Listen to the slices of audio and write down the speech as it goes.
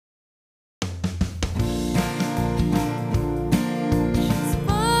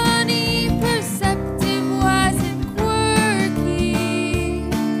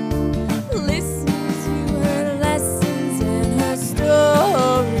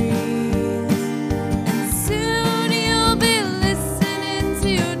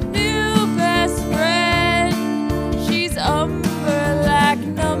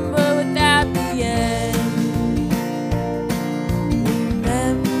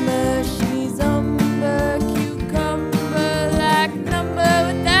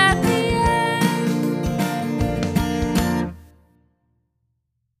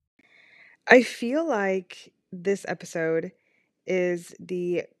I feel like this episode is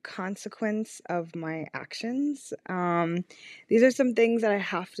the consequence of my actions. These are some things that I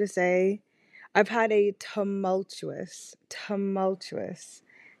have to say. I've had a tumultuous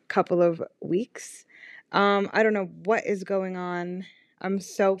couple of weeks. I don't know what is going on. I'm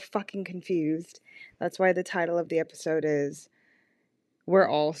so fucking confused. That's why the title of the episode is We're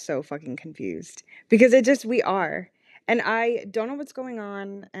All So Fucking Confused. Because we are. And I don't know what's going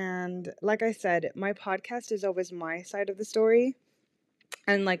on. And like I said, my podcast is always my side of the story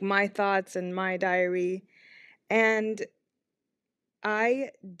and like my thoughts and my diary. And I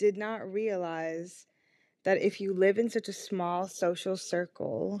did not realize that if you live in such a small social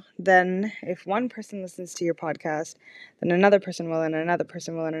circle, then if one person listens to your podcast, then another person will, and another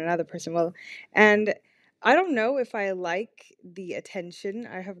person will, and another person will. And I don't know if I like the attention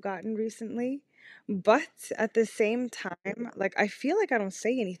I have gotten recently, but at the same time, like, I feel like I don't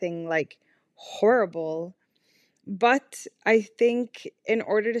say anything like horrible. But I think in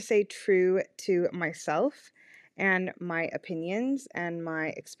order to stay true to myself and my opinions and my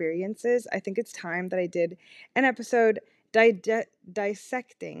experiences, I think it's time that I did an episode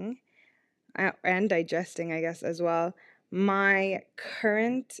dissecting and digesting, I guess, as well, my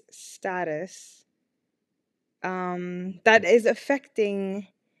current status that is affecting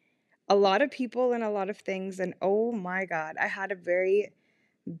a lot of people and a lot of things. And oh my God, I had a very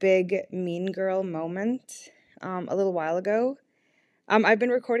big mean girl moment a little while ago. I've been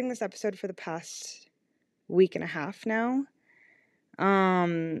recording this episode for the past week and a half now.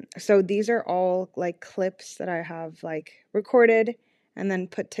 So these are all like clips that I have like recorded and then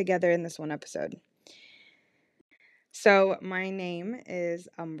put together in this one episode. So my name is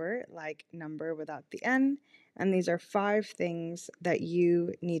Umber, like number without the N, and these are 5 things that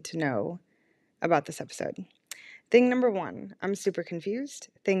you need to know about this episode. Thing number 1, I'm super confused.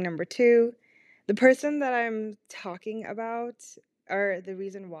 Thing number 2, the person that I'm talking about, or the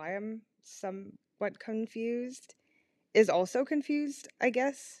reason why I'm somewhat confused, is also confused, I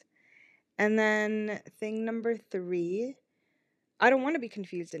guess. And then thing number 3, I don't want to be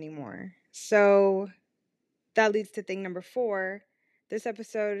confused anymore. So that leads to thing number 4. This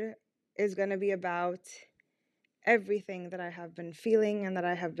episode is going to be about everything that I have been feeling and that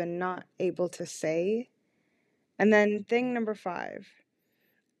I have been not able to say. And then thing number 5,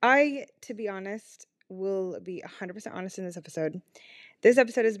 to be honest, will be 100% honest in this episode. This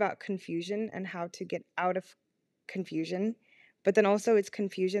episode is about confusion and how to get out of confusion, but then also it's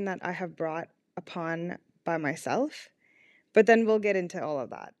confusion that I have brought upon by myself. But then we'll get into all of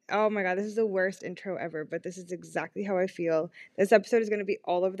that. Oh my God, this is the worst intro ever, but this is exactly how I feel. This episode is going to be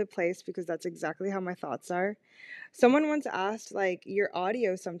all over the place because that's exactly how my thoughts are. Someone once asked, like, your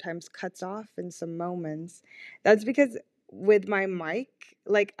audio sometimes cuts off in some moments. That's because with my mic,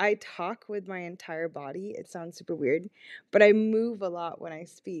 like, I talk with my entire body. It sounds super weird, but I move a lot when I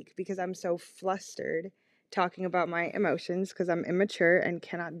speak because I'm so flustered talking about my emotions because I'm immature and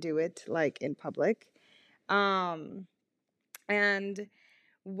cannot do it, like, in public. Um, and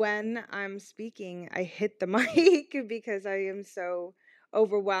when I'm speaking, I hit the mic because I am so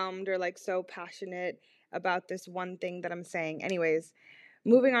overwhelmed or like so passionate about this one thing that I'm saying. Anyways,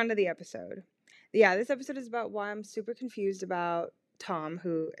 moving on to the episode. Yeah, this episode is about why I'm super confused about Tom,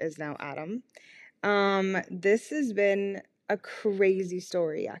 who is now Adam. This has been a crazy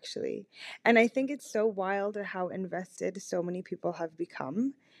story, actually. And I think it's so wild at how invested so many people have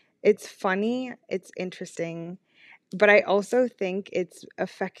become. It's funny, it's interesting, but I also think it's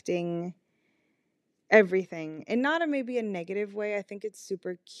affecting everything, and not in maybe a negative way. I think it's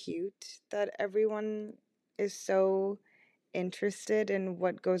super cute that everyone is so interested in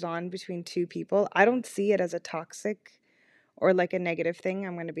what goes on between two people. I don't see it as a toxic or like a negative thing.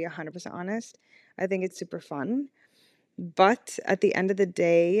 I'm going to be 100% honest. I think it's super fun. But at the end of the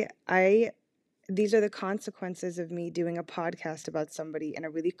day, these are the consequences of me doing a podcast about somebody in a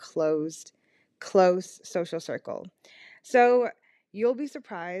really close social circle. So you'll be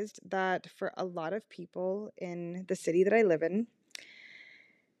surprised that for a lot of people in the city that I live in,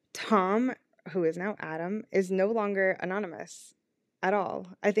 Tom, who is now Adam, is no longer anonymous at all.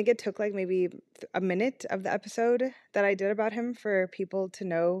 I think it took like maybe a minute of the episode that I did about him for people to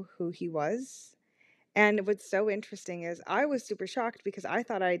know who he was. And what's so interesting is I was super shocked because I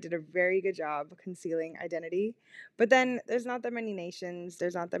thought I did a very good job concealing identity. But then there's not that many nations,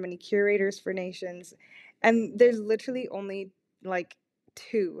 there's not that many curators for nations, and there's literally only like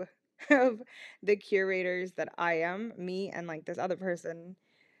 2 of the curators that I am, me and like this other person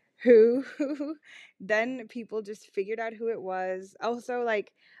who then people just figured out who it was. Also,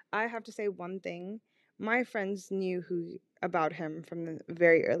 like, I have to say one thing. My friends knew who about him from the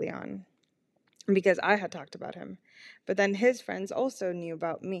very early on. because I had talked about him. But then his friends also knew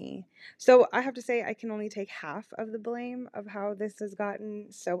about me. So I have to say, I can only take half of the blame of how this has gotten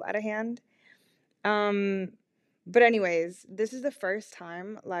so out of hand. Um, but anyways, this is the first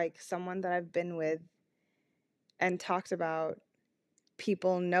time like someone that I've been with and talked about,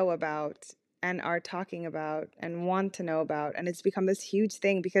 people know about and are talking about and want to know about, and it's become this huge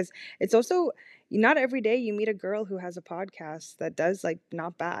thing because it's also not every day you meet a girl who has a podcast that does like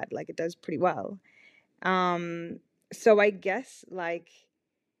not bad, like it does pretty well. Um, so I guess like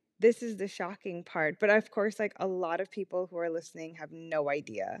this is the shocking part, but of course like a lot of people who are listening have no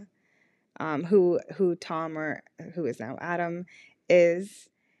idea who Tom, or who is now Adam, is.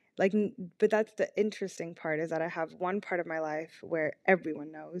 Like, but that's the interesting part, is that I have one part of my life where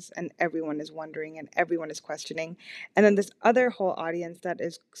everyone knows and everyone is wondering and everyone is questioning, and then this other whole audience that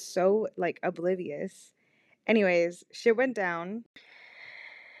is so like oblivious. Anyways, shit went down.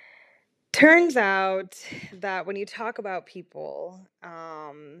 Turns out that when you talk about people,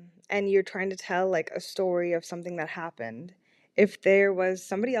 and you're trying to tell like a story of something that happened, if there was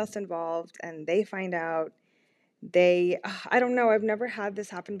somebody else involved and they find out, I don't know, I've never had this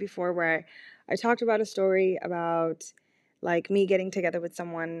happen before where I talked about a story about like me getting together with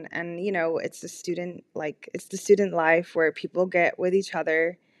someone, and it's the student life where people get with each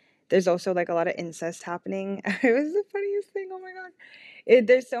other. There's also like a lot of incest happening. It was the funniest thing. Oh my god.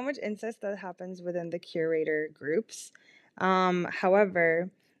 There's so much incest that happens within the curator groups. However,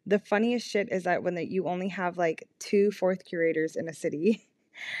 the funniest shit is that when you only have like two fourth curators in a city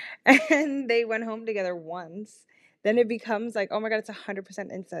and they went home together once, then it becomes like, oh my god, it's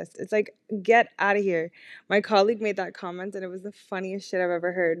 100% incest. It's like, get out of here. My colleague made that comment and it was the funniest shit I've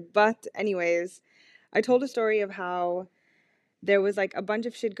ever heard. But anyways, I told a story of how there was like a bunch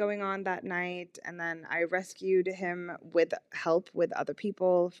of shit going on that night, and then I rescued him with help with other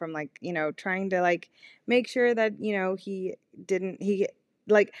people from like, trying to like make sure that, he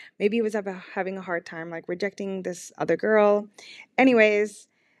like maybe he was having a hard time like rejecting this other girl. Anyways,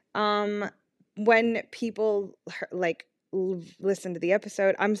 um when people like listen to the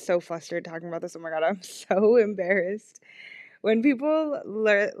episode, I'm so flustered talking about this. Oh my god, I'm so embarrassed. When people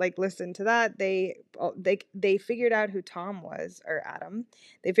listen to that, they figured out who Tom was, or Adam.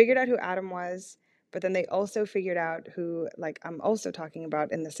 They figured out who Adam was, but then they also figured out who like I'm also talking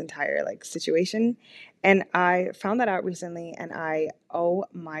about in this entire like situation. And I found that out recently, and oh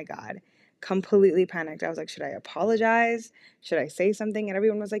my god, completely panicked. I was like, should I apologize? Should I say something? And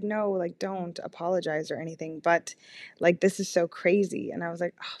everyone was like, no, like don't apologize or anything. But like this is so crazy. And I was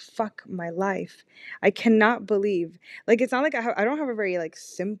like, oh, fuck my life. I cannot believe, like, it's not like I don't have a very like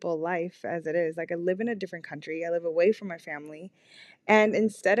simple life as it is. Like I live in a different country. I live away from my family. And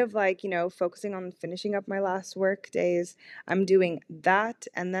instead of like, focusing on finishing up my last work days, I'm doing that.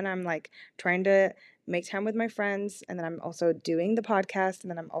 And then I'm like trying to make time with my friends. And then I'm also doing the podcast. And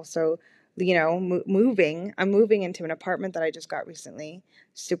then I'm also, moving. I'm moving into an apartment that I just got recently.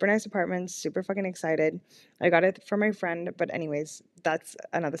 Super nice apartment. Super fucking excited. I got it for my friend. But anyways, that's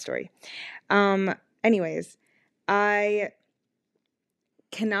another story. Anyways, I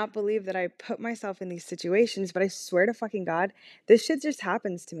cannot believe that I put myself in these situations, but I swear to fucking God, this shit just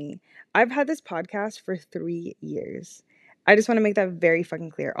happens to me. I've had this podcast for 3 years. I just want to make that very fucking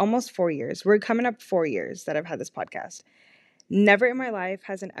clear. Almost 4 years. We're coming up 4 years that I've had this podcast. Never in my life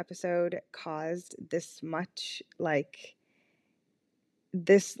has an episode caused this much, like,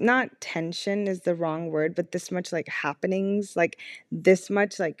 this, not tension is the wrong word, but this much, like, happenings, like, this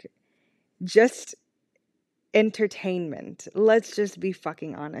much, like, just entertainment. Let's just be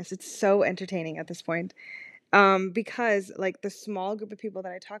fucking honest. It's so entertaining at this point. Because like the small group of people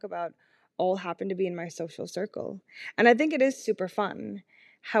that I talk about all happen to be in my social circle. And I think it is super fun.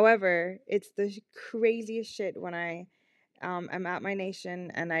 However, it's the craziest shit when I'm at my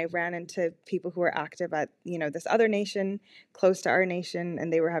nation and I ran into people who are active at, this other nation close to our nation,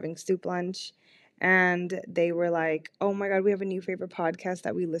 and they were having soup lunch. And they were like, oh my God, we have a new favorite podcast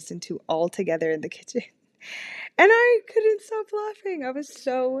that we listen to all together in the kitchen. And I couldn't stop laughing. I was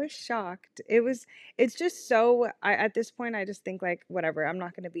so shocked. It's just so, at this point, I just think like, whatever, I'm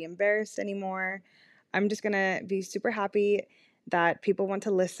not going to be embarrassed anymore. I'm just going to be super happy that people want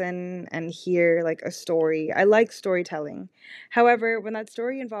to listen and hear like a story. I like storytelling. However, when that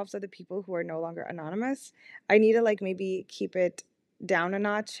story involves other people who are no longer anonymous, I need to like maybe keep it down a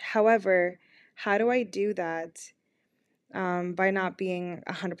notch. However, how do I do that by not being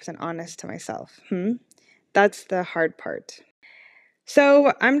 100% honest to myself? That's the hard part.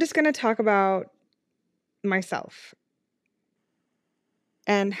 So I'm just going to talk about myself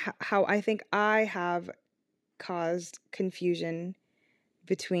and how I think I have caused confusion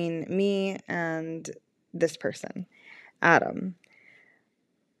between me and this person, Adam.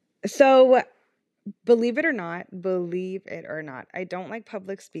 So believe it or not, I don't like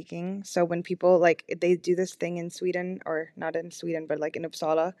public speaking. So when people like they do this thing in Sweden, or not in Sweden, but like in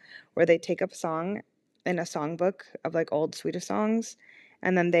Uppsala, where they take up a song in a songbook of like old Swedish songs,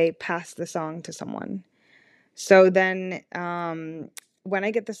 and then they pass the song to someone. So then when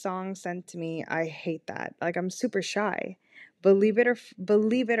I get the song sent to me, I hate that. Like I'm super shy. Believe it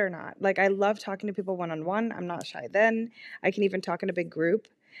or not. Like I love talking to people one on one. I'm not shy then. I can even talk in a big group.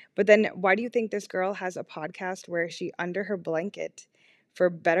 But then why do you think this girl has a podcast where she under her blanket for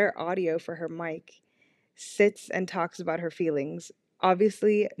better audio for her mic sits and talks about her feelings?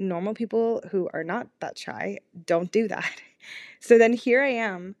 Obviously, normal people who are not that shy don't do that. So then here I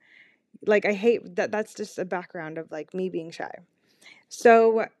am, like I hate that. That's just a background of like me being shy.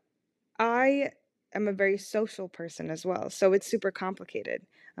 So I am a very social person as well, so it's super complicated.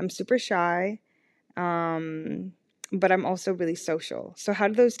 I'm super shy, um but I'm also really social. So how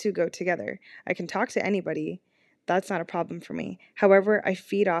do those two go together? I can talk to anybody. That's not a problem for me. However, I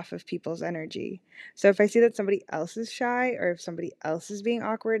feed off of people's energy. So if I see that somebody else is shy or if somebody else is being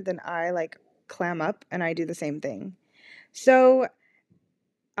awkward, then I like clam up and I do the same thing. So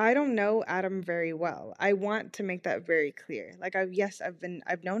I don't know Adam very well. I want to make that very clear. Like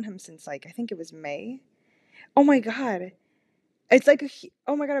I've known him since like I think it was May. Oh my god. It's like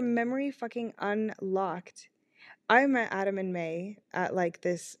oh my god, a memory fucking unlocked. I met Adam in May at like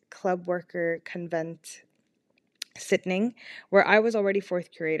this club worker convent sitting where I was already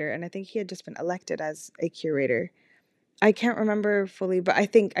fourth curator and I think he had just been elected as a curator. I can't remember fully, but I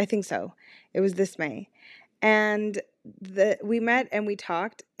think so. It was this May. And we met and we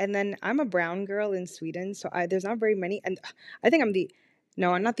talked, and then I'm a brown girl in Sweden, so there's not very many, and I think I'm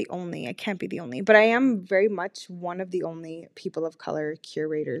not the only. I can't be the only, but I am very much one of the only people of color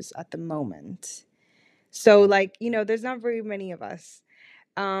curators at the moment. So like, there's not very many of us.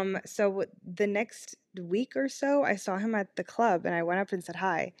 So the next week or so, I saw him at the club and I went up and said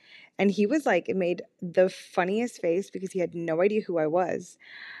hi. And he was like, it made the funniest face because he had no idea who I was.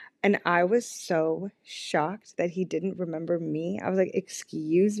 And I was so shocked that he didn't remember me. I was like,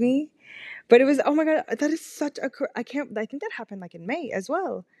 excuse me? But it was, oh my God, that is such a, I think that happened like in May as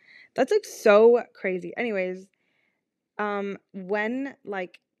well. That's like so crazy. Anyways, when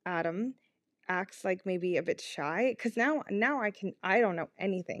like Adam acts like maybe a bit shy, because now I don't know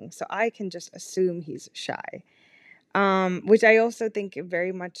anything, so I can just assume he's shy. Which I also think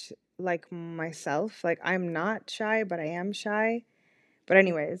very much like myself. Like I'm not shy, but I am shy. But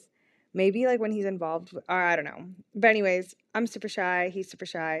anyways, maybe like when he's involved, or I don't know. But anyways, I'm super shy. He's super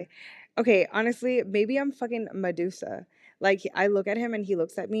shy. Okay, honestly, maybe I'm fucking Medusa. Like I look at him and he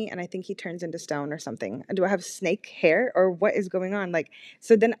looks at me and I think he turns into stone or something. Do I have snake hair or what is going on? Like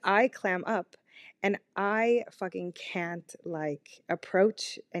so then I clam up and I fucking can't like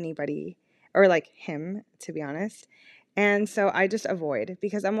approach anybody or like him, to be honest. And so I just avoid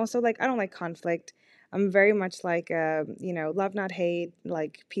because I'm also like I don't like conflict. I'm very much like, love not hate,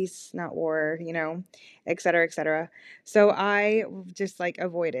 like peace not war, et cetera, et cetera. So I just like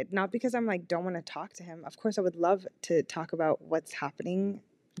avoid it. Not because I'm like, don't want to talk to him. Of course, I would love to talk about what's happening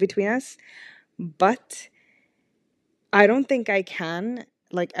between us, but I don't think I can,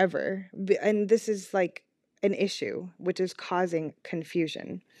 like, ever. And this is like an issue, which is causing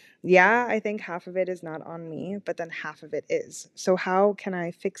confusion. Yeah, I think half of it is not on me, but then half of it is. So, how can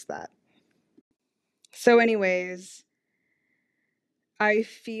I fix that? So, anyways, I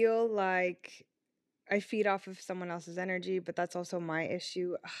feel like I feed off of someone else's energy, but that's also my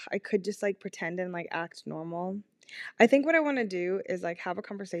issue. I could just like pretend and like act normal. I think what I want to do is like have a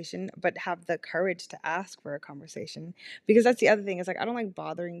conversation, but have the courage to ask for a conversation. Because that's the other thing is like I don't like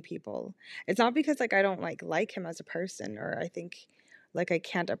bothering people. It's not because like I don't like him as a person or I think like I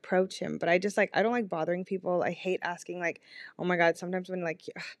can't approach him, but I just like I don't like bothering people. I hate asking like, oh my God, sometimes when like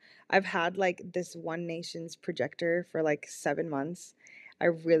I've had like this One Nations projector for like 7 months. I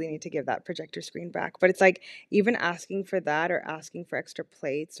really need to give that projector screen back. But it's like even asking for that or asking for extra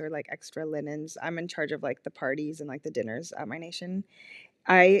plates or like extra linens. I'm in charge of like the parties and like the dinners at my nation.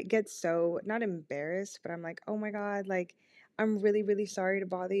 I get so not embarrassed, but I'm like, oh my God, like I'm really, really sorry to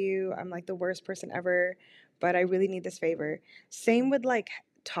bother you. I'm like the worst person ever, but I really need this favor. Same with like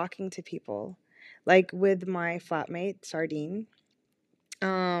talking to people, like with my flatmate, Sardine.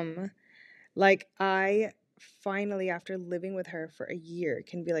 Um, like I finally, after living with her for a year,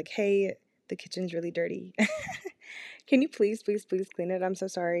 can be like, hey, the kitchen's really dirty. Can you please, please, please clean it? I'm so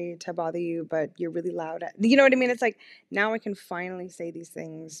sorry to bother you, but you're really loud. You know what I mean? It's like now I can finally say these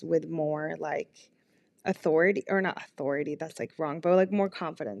things with more like authority, or not authority, that's like wrong, but like more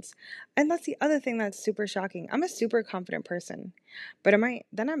confidence. And that's the other thing that's super shocking. I'm a super confident person, but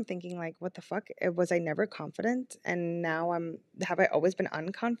I'm thinking like, what the fuck? Was I never confident? And now have I always been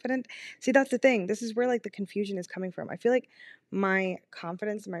unconfident? See, that's the thing. This is where like the confusion is coming from. I feel like my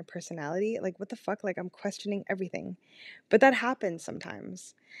confidence and my personality, like, what the fuck? Like, I'm questioning everything. But that happens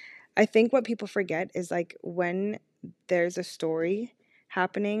sometimes. I think what people forget is like when there's a story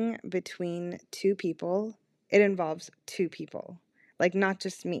happening between two people, it involves two people, like not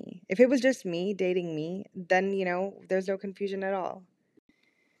just me. If it was just me dating me, then, there's no confusion at all.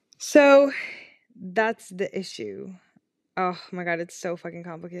 So that's the issue. Oh my God, it's so fucking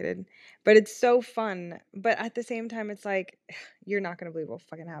complicated, but it's so fun. But at the same time, it's like, you're not gonna believe what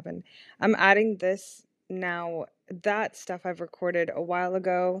fucking happened. I'm adding this now. That stuff I've recorded a while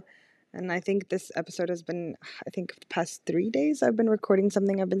ago, and I think this episode has been, I think, the past 3 days I've been recording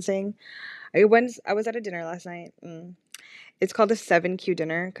something I've been saying. I was at a dinner last night. It's called a 7Q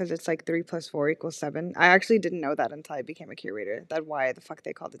dinner because it's like 3 + 4 = 7. I actually didn't know that until I became a curator. That's why the fuck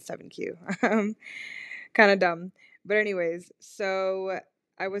they called it 7Q. Kind of dumb. But anyways, so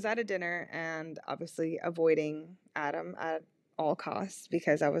I was at a dinner and obviously avoiding Adam at all costs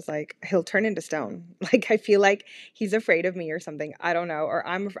because I was like, he'll turn into stone. Like, I feel like he's afraid of me or something. I don't know. Or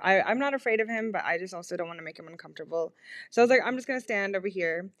I'm not afraid of him, but I just also don't want to make him uncomfortable. So I was like, I'm just gonna stand over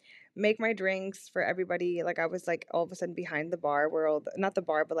here, make my drinks for everybody. Like, I was like all of a sudden behind the bar where not the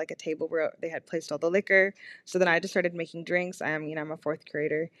bar, but like a table where they had placed all the liquor. So then I just started making drinks. I'm a fourth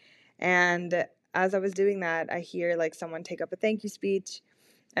curator. And as I was doing that, I hear like someone take up a thank you speech.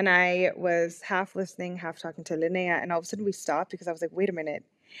 And I was half listening, half talking to Linnea. And all of a sudden we stopped because I was like, wait a minute.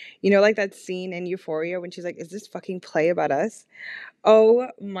 Like that scene in Euphoria when she's like, is this fucking play about us? Oh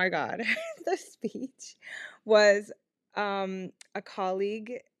my God. The speech was a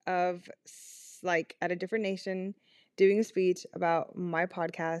colleague of like at a different nation doing a speech about my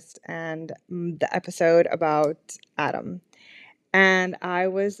podcast and the episode about Adam. And I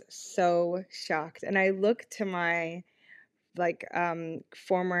was so shocked. And I looked to my like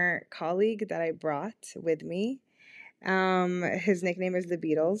former colleague that I brought with me. His nickname is the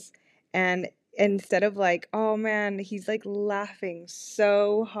Beatles. And instead of like, oh man, he's like laughing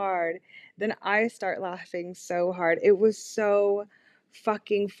so hard, then I start laughing so hard. It was so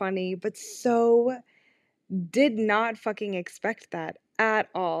fucking funny, but so did not fucking expect that at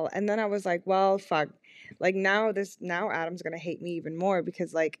all. And then I was like, well, fuck. Like now Adam's gonna hate me even more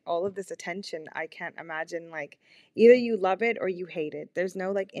because like all of this attention, I can't imagine, like, either you love it or you hate it. There's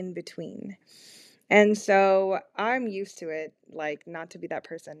no like in between. And so I'm used to it, like, not to be that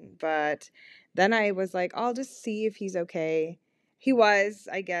person. But then I was like, I'll just see if he's okay. He was,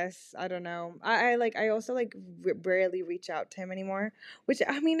 I guess. I don't know. I also like rarely reach out to him anymore. Which,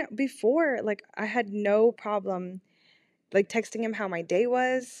 I mean, before, like, I had no problem like texting him how my day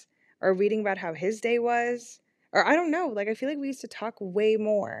was or reading about how his day was. Or I don't know. Like, I feel like we used to talk way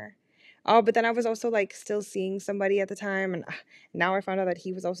more. Oh, but then I was also like still seeing somebody at the time, and now I found out that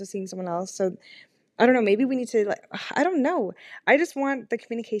he was also seeing someone else. So I don't know, maybe we need to, like, I don't know. I just want the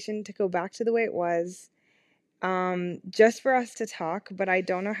communication to go back to the way it was, just for us to talk, but I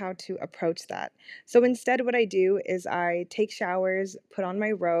don't know how to approach that. So instead, what I do is I take showers, put on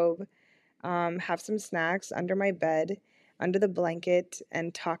my robe, have some snacks under my bed, under the blanket,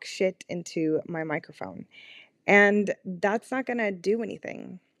 and talk shit into my microphone. And that's not gonna do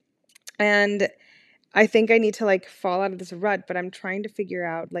anything. And I think I need to like fall out of this rut, but I'm trying to figure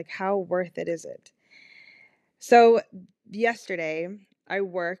out like how worth it is it. So yesterday, I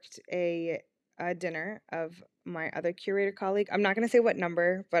worked a dinner of my other curator colleague. I'm not going to say what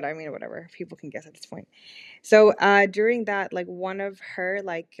number, but I mean, whatever. People can guess at this point. So during that, like, one of her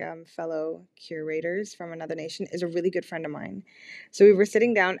like fellow curators from another nation is a really good friend of mine. So we were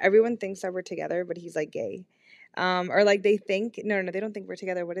sitting down. Everyone thinks that we're together, but he's like gay. Or like they think, no, they don't think we're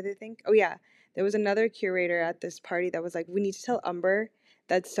together. What do they think? Oh, yeah. There was another curator at this party that was like, we need to tell Umber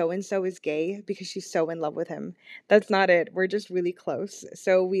that so and so is gay because she's so in love with him. That's not it. We're just really close.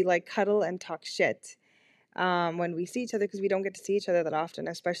 So we like cuddle and talk shit when we see each other because we don't get to see each other that often,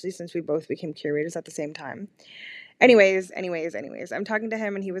 especially since we both became curators at the same time. Anyways, I'm talking to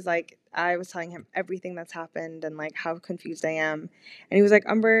him and he was like, I was telling him everything that's happened and like how confused I am. And he was like,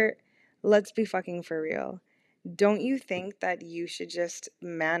 Umber, let's be fucking for real. Don't you think that you should just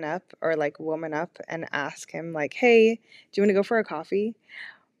man up or like woman up and ask him like, hey, do you want to go for a coffee?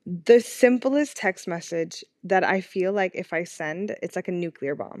 The simplest text message that I feel like if I send, it's like a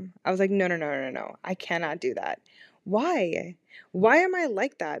nuclear bomb. I was like, no. I cannot do that. Why? Why am I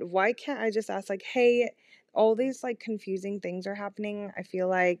like that? Why can't I just ask like, hey, all these like confusing things are happening. I feel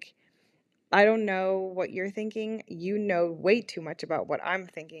like I don't know what you're thinking. You know way too much about what I'm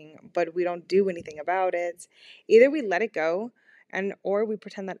thinking, but we don't do anything about it. Either we let it go and or we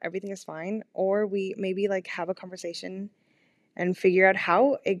pretend that everything is fine, or we maybe like have a conversation and figure out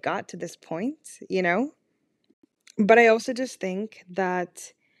how it got to this point, you know? But I also just think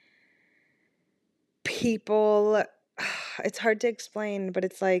that people it's hard to explain, but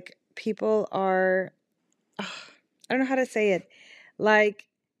it's like people are I don't know how to say it. Like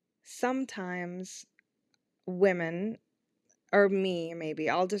sometimes women or me maybe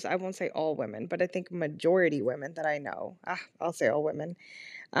I won't say all women, but I think majority women that I know, I'll say all women,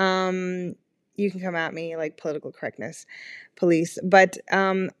 um you can come at me like political correctness police, but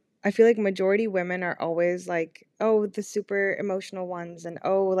I feel like majority women are always like, oh, the super emotional ones, and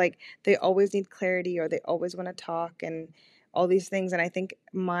oh, like they always need clarity or they always want to talk and all these things. And I think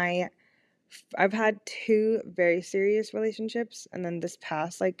I've had two very serious relationships, and then this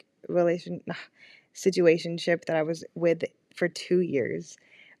past like situationship that I was with for 2 years.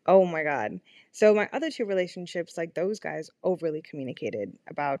 Oh my god! So my other two relationships, like those guys, overly communicated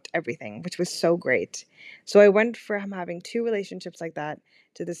about everything, which was so great. So I went from having two relationships like that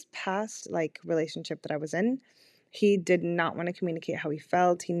to this past like relationship that I was in. He did not want to communicate how he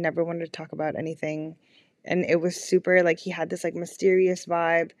felt. He never wanted to talk about anything, and it was super like he had this like mysterious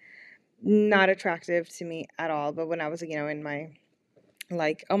vibe, not attractive to me at all. But when I was, in my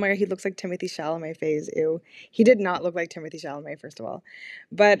like, oh my god, he looks like Timothy Chalamet phase. Ew. He did not look like Timothy Chalamet, first of all.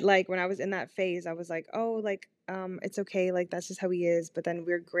 But like when I was in that phase, I was like, oh, like, it's okay, like that's just how he is. But then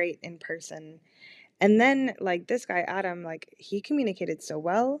we're great in person. And then like this guy, Adam, like he communicated so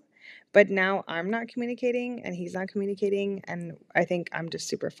well. But now I'm not communicating and he's not communicating. And I think I'm just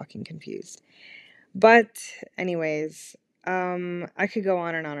super fucking confused. But anyways, I could go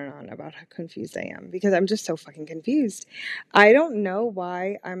on and on and on about how confused I am because I'm just so fucking confused. I don't know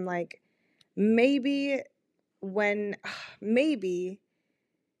why I'm like maybe when maybe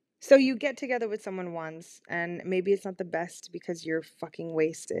so you get together with someone once and maybe it's not the best because you're fucking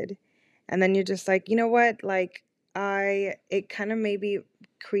wasted. And then you're just like, you know what? Like it kind of maybe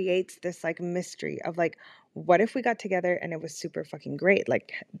creates this like mystery of like what if we got together and it was super fucking great?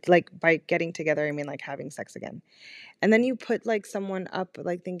 Like by getting together I mean like having sex again. And then you put like someone up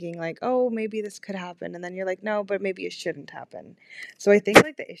like thinking like, "Oh, maybe this could happen." And then you're like, "No, but maybe it shouldn't happen." So I think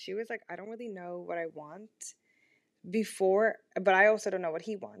like the issue is like I don't really know what I want before, but I also don't know what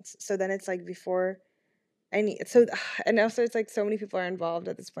he wants. So then it's like before any so and also it's like so many people are involved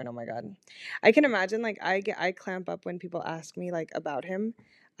at this point. Oh my god. I can imagine like I clamp up when people ask me like about him.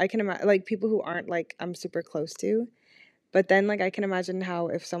 I can imagine like people who aren't like I'm super close to. But then like I can imagine how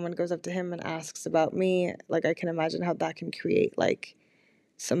if someone goes up to him and asks about me, like I can imagine how that can create like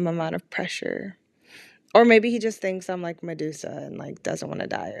some amount of pressure. Or maybe he just thinks I'm like Medusa and like doesn't want to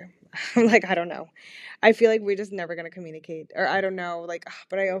die. Or like I don't know. I feel like we're just never gonna communicate. Or I don't know, like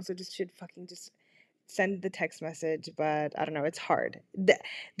but I also just should fucking just send the text message, but I don't know, it's hard.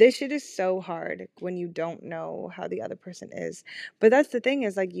 This shit is so hard when you don't know how the other person is. But that's the thing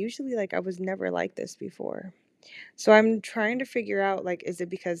is like usually like I was never like this before. So I'm trying to figure out like is it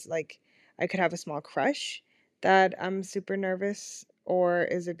because like I could have a small crush that I'm super nervous, or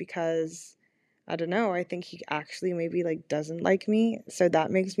is it because I don't know, I think he actually maybe like doesn't like me, so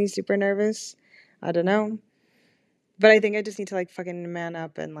that makes me super nervous. I don't know. But I think I just need to like fucking man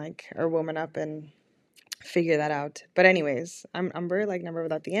up and like or woman up and figure that out. But anyways, I'm Umber, like number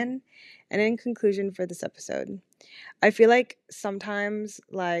without the N. And in conclusion for this episode, I feel like sometimes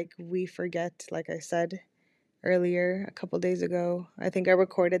like we forget, like I said earlier a couple days ago. I think I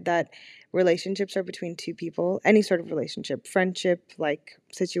recorded that relationships are between two people, any sort of relationship, friendship, like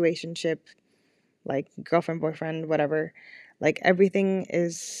situationship, like girlfriend, boyfriend, whatever. Like everything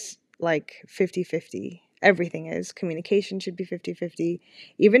is like 50-50. Everything is. Communication should be 50-50.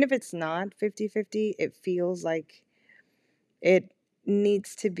 Even if it's not 50-50, it feels like it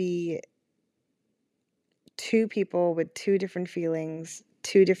needs to be two people with two different feelings,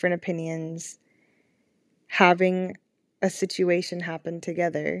 two different opinions, having a situation happen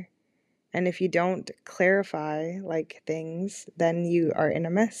together. And if you don't clarify like things, then you are in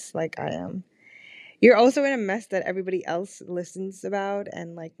a mess like I am. You're also in a mess that everybody else listens about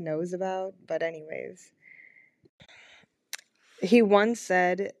and like knows about. But anyways, he once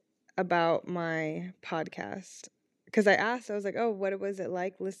said about my podcast, because I asked, I was like, oh, what was it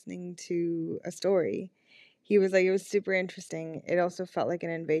like listening to a story? He was like, it was super interesting. It also felt like an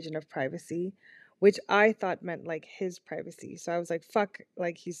invasion of privacy, which I thought meant like his privacy. So I was like, fuck,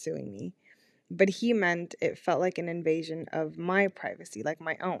 like he's suing me. But he meant it felt like an invasion of my privacy, like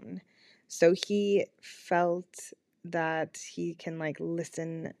my own. So he felt that he can like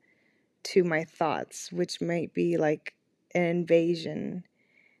listen to my thoughts, which might be like an invasion.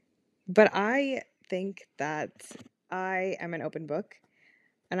 But I think that I am an open book.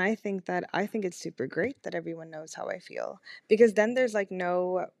 And I think it's super great that everyone knows how I feel, because then there's like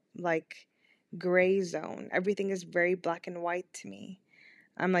no like gray zone. Everything is very black and white to me.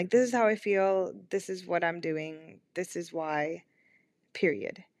 I'm like, this is how I feel. This is what I'm doing. This is why,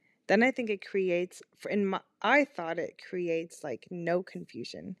 period. Then I think it creates, I thought it creates like no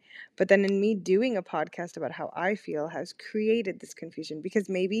confusion. But then in me doing a podcast about how I feel has created this confusion, because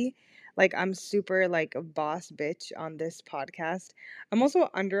maybe like I'm super like a boss bitch on this podcast. I'm also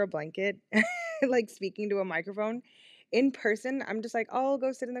under a blanket, like speaking to a microphone. In person, I'm just like, oh, I'll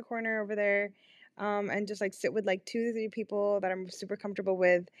go sit in the corner over there. And just like sit with like 2 to 3 people that I'm super comfortable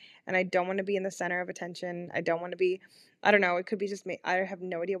with. And I don't want to be in the center of attention. I don't want to be, I don't know, it could be just me. I have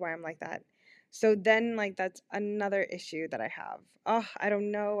no idea why I'm like that. So then, like, that's another issue that I have. Oh, I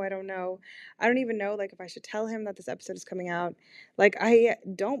don't know. I don't know. I don't even know, like, if I should tell him that this episode is coming out. Like, I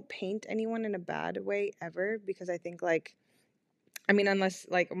don't paint anyone in a bad way ever, because I think, like, I mean, unless,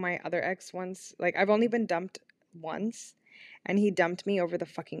 like, my other ex once, like, I've only been dumped once, and he dumped me over the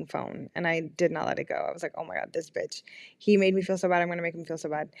fucking phone, and I did not let it go. I was like, oh my God, this bitch. He made me feel so bad. I'm going to make him feel so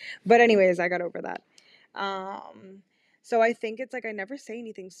bad. But, anyways, I got over that. So I think it's like I never say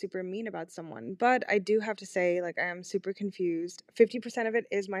anything super mean about someone, but I do have to say, like, I am super confused. 50% of it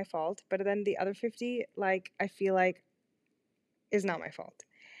is my fault, but then the other 50, like, I feel like is not my fault.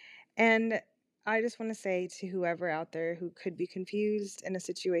 And I just want to say to whoever out there who could be confused in a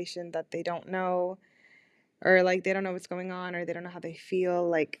situation that they don't know, or like they don't know what's going on, or they don't know how they feel,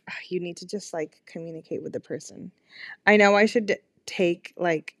 like, you need to just like communicate with the person. I know I should take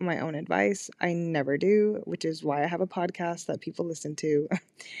like my own advice. I never do, which is why I have a podcast that people listen to.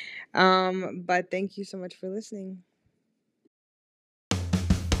 But thank you so much for listening.